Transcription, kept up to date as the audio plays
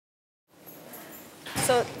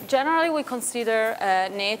So generally we consider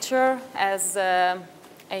nature as a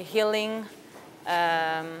healing,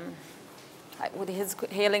 with his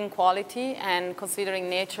healing quality, and considering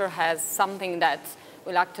nature has something that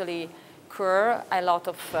will actually cure a lot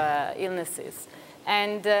of illnesses.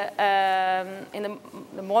 And in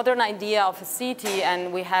the modern idea of a city,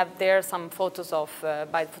 and we have there some photos of,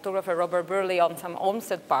 by the photographer Robert Burley on some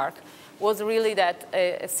Olmsted Park, was really that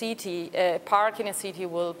a park in a city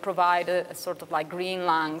will provide a sort of like green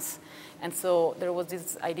lungs. And so there was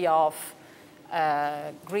this idea of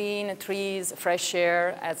green trees, fresh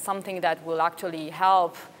air as something that will actually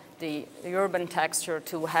help the urban texture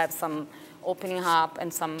to have some opening up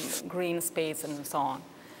and some green space and so on.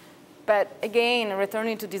 But again,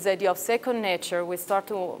 returning to this idea of second nature, we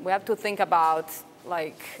have to think about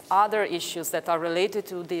like other issues that are related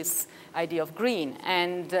to this idea of green.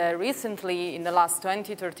 And recently, in the last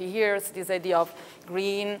 20, 30 years, this idea of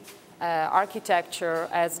green architecture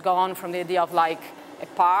has gone from the idea of like a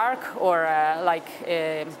park or like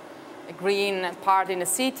a green part in a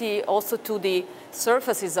city also to the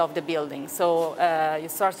surfaces of the building. So you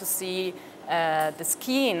start to see the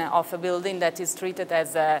skin of a building that is treated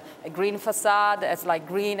as a green facade, as like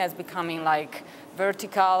green as becoming like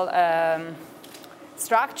vertical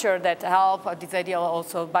structure that help this idea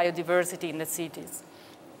also of biodiversity in the cities.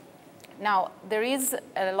 Now, there is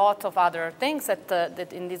a lot of other things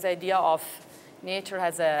that in this idea of nature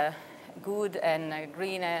has a good and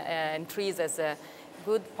green and trees as a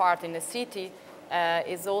good part in the city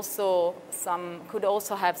is also could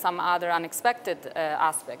also have some other unexpected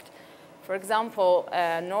aspect. For example,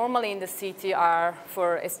 normally in the city are,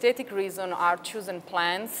 for aesthetic reason, are chosen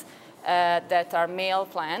plants that are male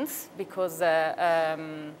plants because they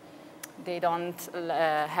don't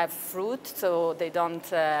have fruit, so they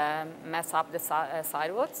don't mess up the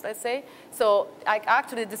sidewalks, let's say. So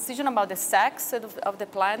actually the decision about the sex of the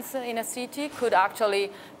plants in a city could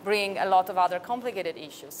actually bring a lot of other complicated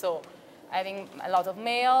issues. So having a lot of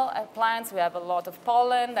male plants, we have a lot of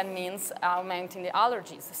pollen, that means augmenting the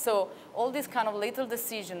allergies. So all these kind of little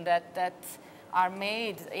decisions that are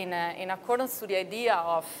made in accordance to the idea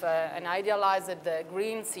of an idealized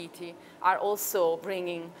green city are also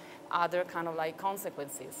bringing other kind of like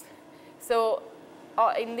consequences. So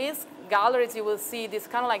in these galleries you will see this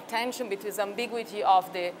kind of like tension between the ambiguity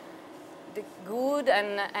of the good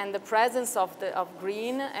and the presence of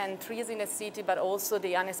green and trees in a city, but also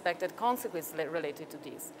the unexpected consequences related to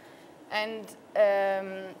this. And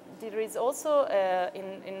there is also,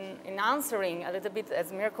 in answering a little bit,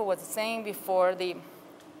 as Mirko was saying before, the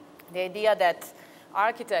idea that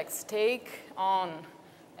architects take on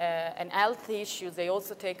and health issues, they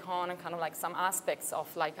also take on kind of like some aspects of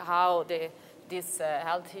like how this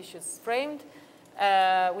health issues framed.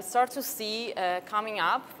 We start to see coming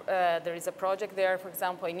up, there is a project there, for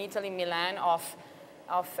example, in Italy, Milan, of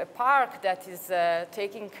a park that is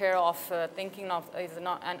taking care of, is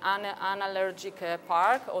not an unallergic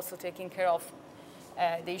park, also taking care of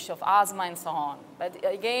the issue of asthma and so on. But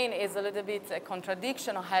again, it's a little bit a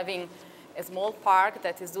contradiction of having a small park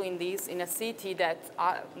that is doing this in a city that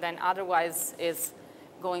then otherwise is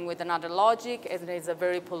going with another logic, and it is a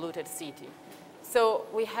very polluted city. So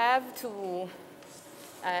we have to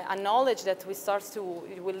acknowledge that we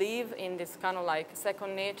live in this kind of like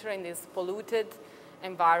second nature, in this polluted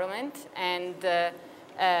environment, and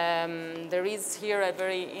there is here a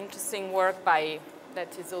very interesting work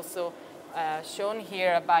that is also shown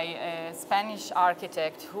here by a Spanish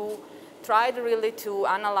architect who tried really to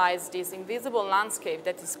analyze this invisible landscape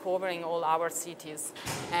that is covering all our cities.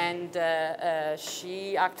 And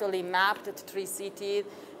she actually mapped the three cities,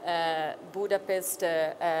 Budapest,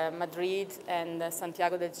 Madrid, and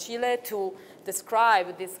Santiago de Chile, to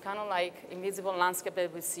describe this kind of like invisible landscape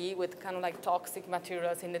that we see with kind of like toxic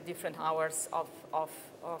materials in the different hours of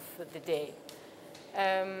the day.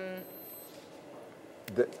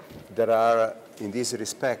 There are, in this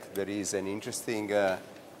respect, there is an interesting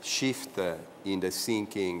shift in the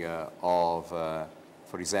thinking of,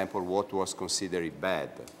 for example, what was considered bad,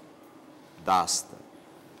 dust.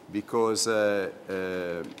 Because in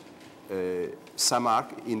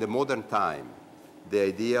the modern time, the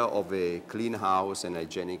idea of a clean house and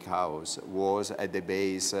hygienic house was at the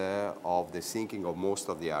base of the thinking of most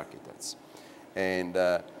of the architects. And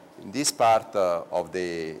in this part of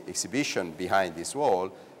the exhibition behind this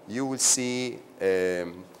wall, you will see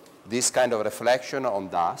this kind of reflection on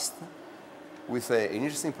dust with an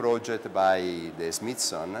interesting project by the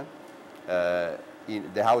Smithson,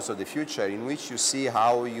 in the House of the Future, in which you see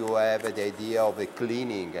how you have the idea of a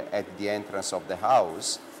cleaning at the entrance of the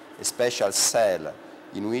house, a special cell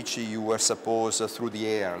in which you were supposed through the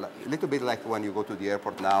air, a little bit like when you go to the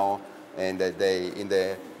airport now, and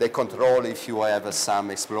they control if you have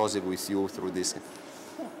some explosive with you through this.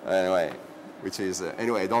 Anyway, which is,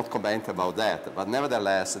 anyway, don't comment about that. But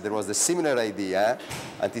nevertheless, there was a similar idea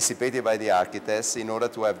anticipated by the architects in order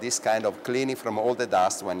to have this kind of cleaning from all the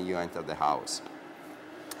dust when you enter the house.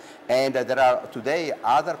 And there are today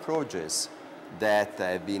other projects that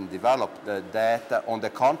have been developed that, on the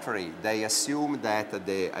contrary, they assume that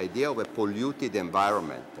the idea of a polluted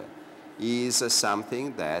environment is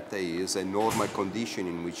something that is a normal condition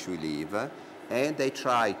in which we live, and they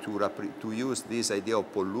try to use this idea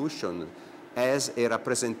of pollution as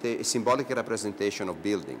a symbolic representation of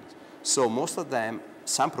buildings. So most of them,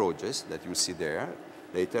 some projects that you see there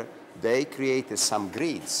later, they created some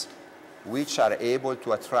grids which are able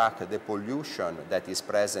to attract the pollution that is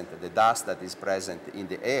present, the dust that is present in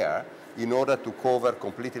the air, in order to cover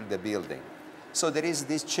completely the building. So there is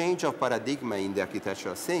this change of paradigm in the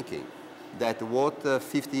architectural thinking, that what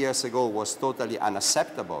 50 years ago was totally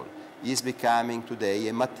unacceptable is becoming today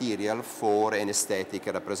a material for an aesthetic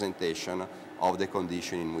representation of the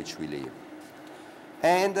condition in which we live.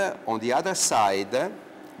 And on the other side,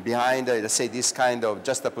 behind, let's say, this kind of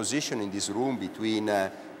juxtaposition in this room between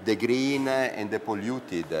the green and the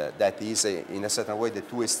polluted, that is, in a certain way, the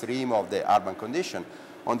two extremes of the urban condition.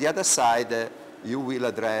 On the other side, you will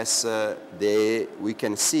address we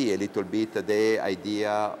can see a little bit the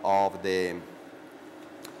idea of the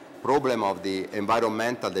problem of the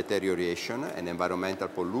environmental deterioration and environmental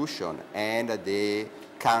pollution and the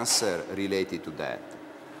cancer related to that.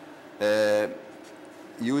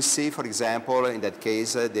 You see, for example, in that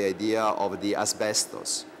case, the idea of the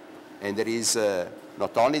asbestos. And there is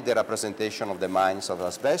not only the representation of the mines of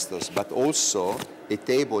asbestos, but also a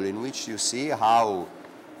table in which you see how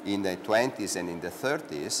in the 20s and in the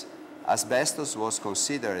 30s, asbestos was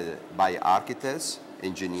considered by architects,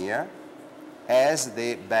 engineers, as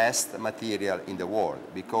the best material in the world,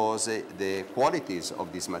 because the qualities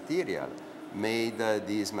of this material made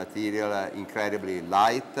this material incredibly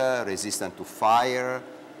light, resistant to fire,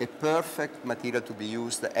 a perfect material to be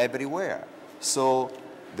used everywhere. So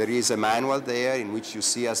there is a manual there in which you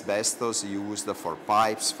see asbestos used for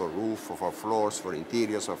pipes, for roof, for floors, for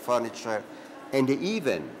interiors, for furniture. And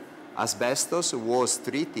even asbestos was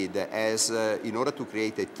treated as, in order to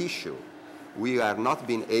create a tissue. We are not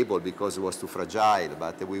being able, because it was too fragile,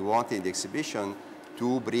 but we wanted in the exhibition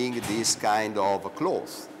to bring this kind of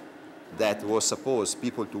cloth that was supposed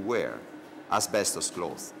people to wear, asbestos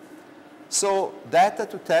cloth. So that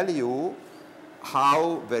to tell you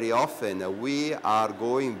how very often we are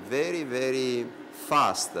going very, very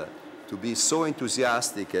fast to be so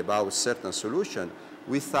enthusiastic about certain solution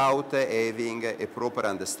without having a proper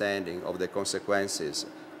understanding of the consequences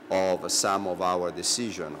of some of our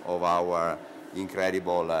decision, of our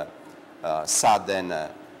incredible sudden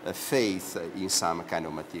faith in some kind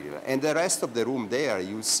of material. And the rest of the room there,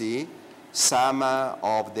 you see some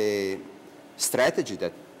of the strategy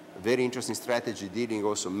that very interesting strategy dealing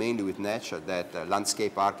also mainly with nature that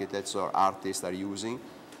landscape architects or artists are using,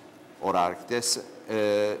 or architects,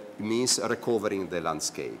 means recovering the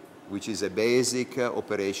landscape, which is a basic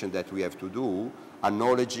operation that we have to do,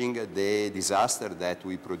 acknowledging the disaster that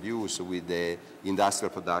we produce with the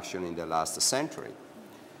industrial production in the last century.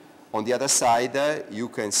 On the other side, you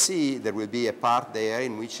can see there will be a part there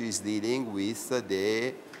in which is dealing with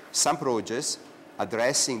some projects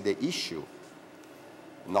addressing the issue,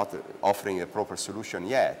 not offering a proper solution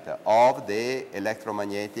yet, of the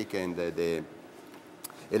electromagnetic and the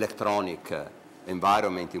electronic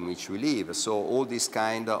environment in which we live. So all this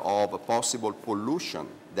kind of possible pollution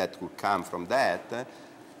that could come from that,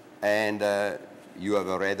 and you have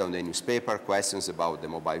read on the newspaper questions about the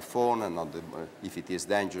mobile phone and if it is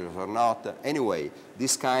dangerous or not. Anyway,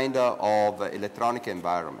 this kind of electronic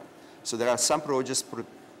environment. So there are some projects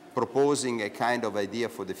proposing a kind of idea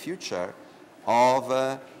for the future of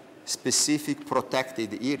a specific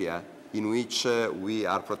protected area in which we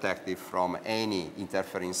are protected from any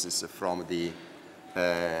interferences from the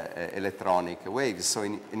electronic waves. So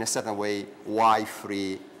in a certain way,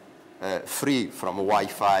 free from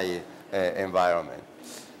Wi-Fi environment.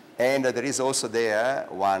 And there is also there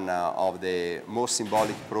one of the most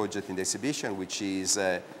symbolic projects in the exhibition, which is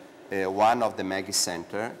one of the Maggie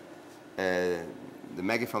Center. The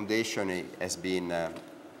Maggie Foundation has been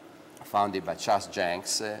founded by Charles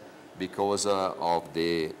Jenks because of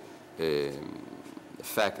the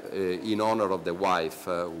fact, in honor of the wife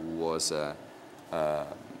who was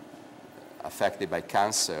affected by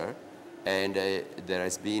cancer, and there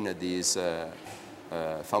has been this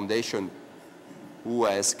foundation who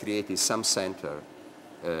has created some center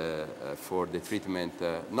for the treatment,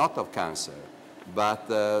 not of cancer,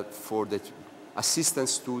 but for the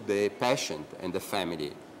assistance to the patient and the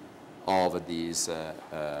family of these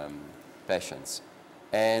patients.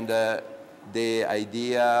 And the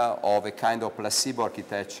idea of a kind of placebo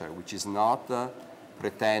architecture, which is not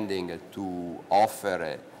pretending to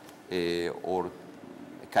offer or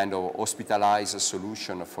a kind of hospitalized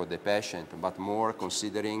solution for the patient, but more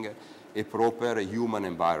considering a proper human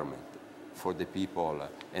environment for the people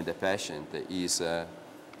and the patient is a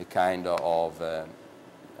kind of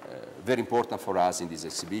very important for us in this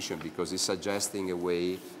exhibition, because it's suggesting a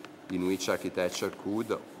way in which architecture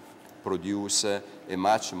could produce a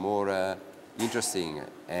much more interesting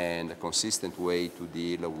and consistent way to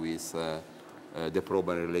deal with the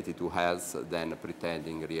problem related to health than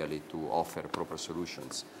pretending really to offer proper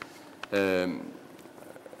solutions.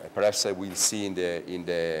 Perhaps we'll see in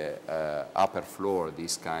the upper floor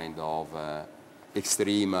this kind of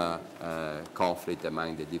extreme conflict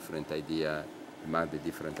among the different ideas, among the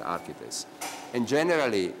different architects. And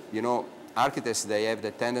generally, you know, architects, they have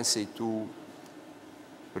the tendency to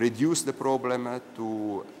reduce the problem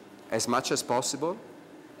to as much as possible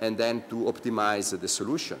and then to optimize the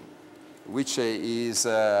solution, which is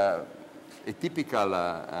a typical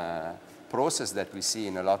process that we see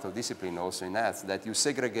in a lot of disciplines, also in health, that you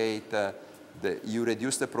segregate, you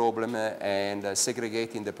reduce the problem and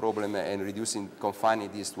segregating the problem and confining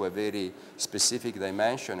this to a very specific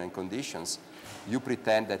dimension and conditions, you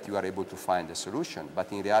pretend that you are able to find a solution. But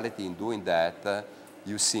in reality, in doing that,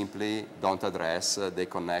 you simply don't address the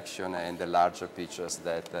connection and the larger pictures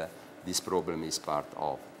that this problem is part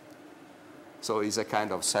of. So it's a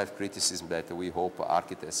kind of self-criticism that we hope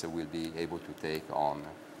architects will be able to take on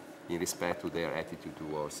in respect to their attitude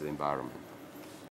towards the environment.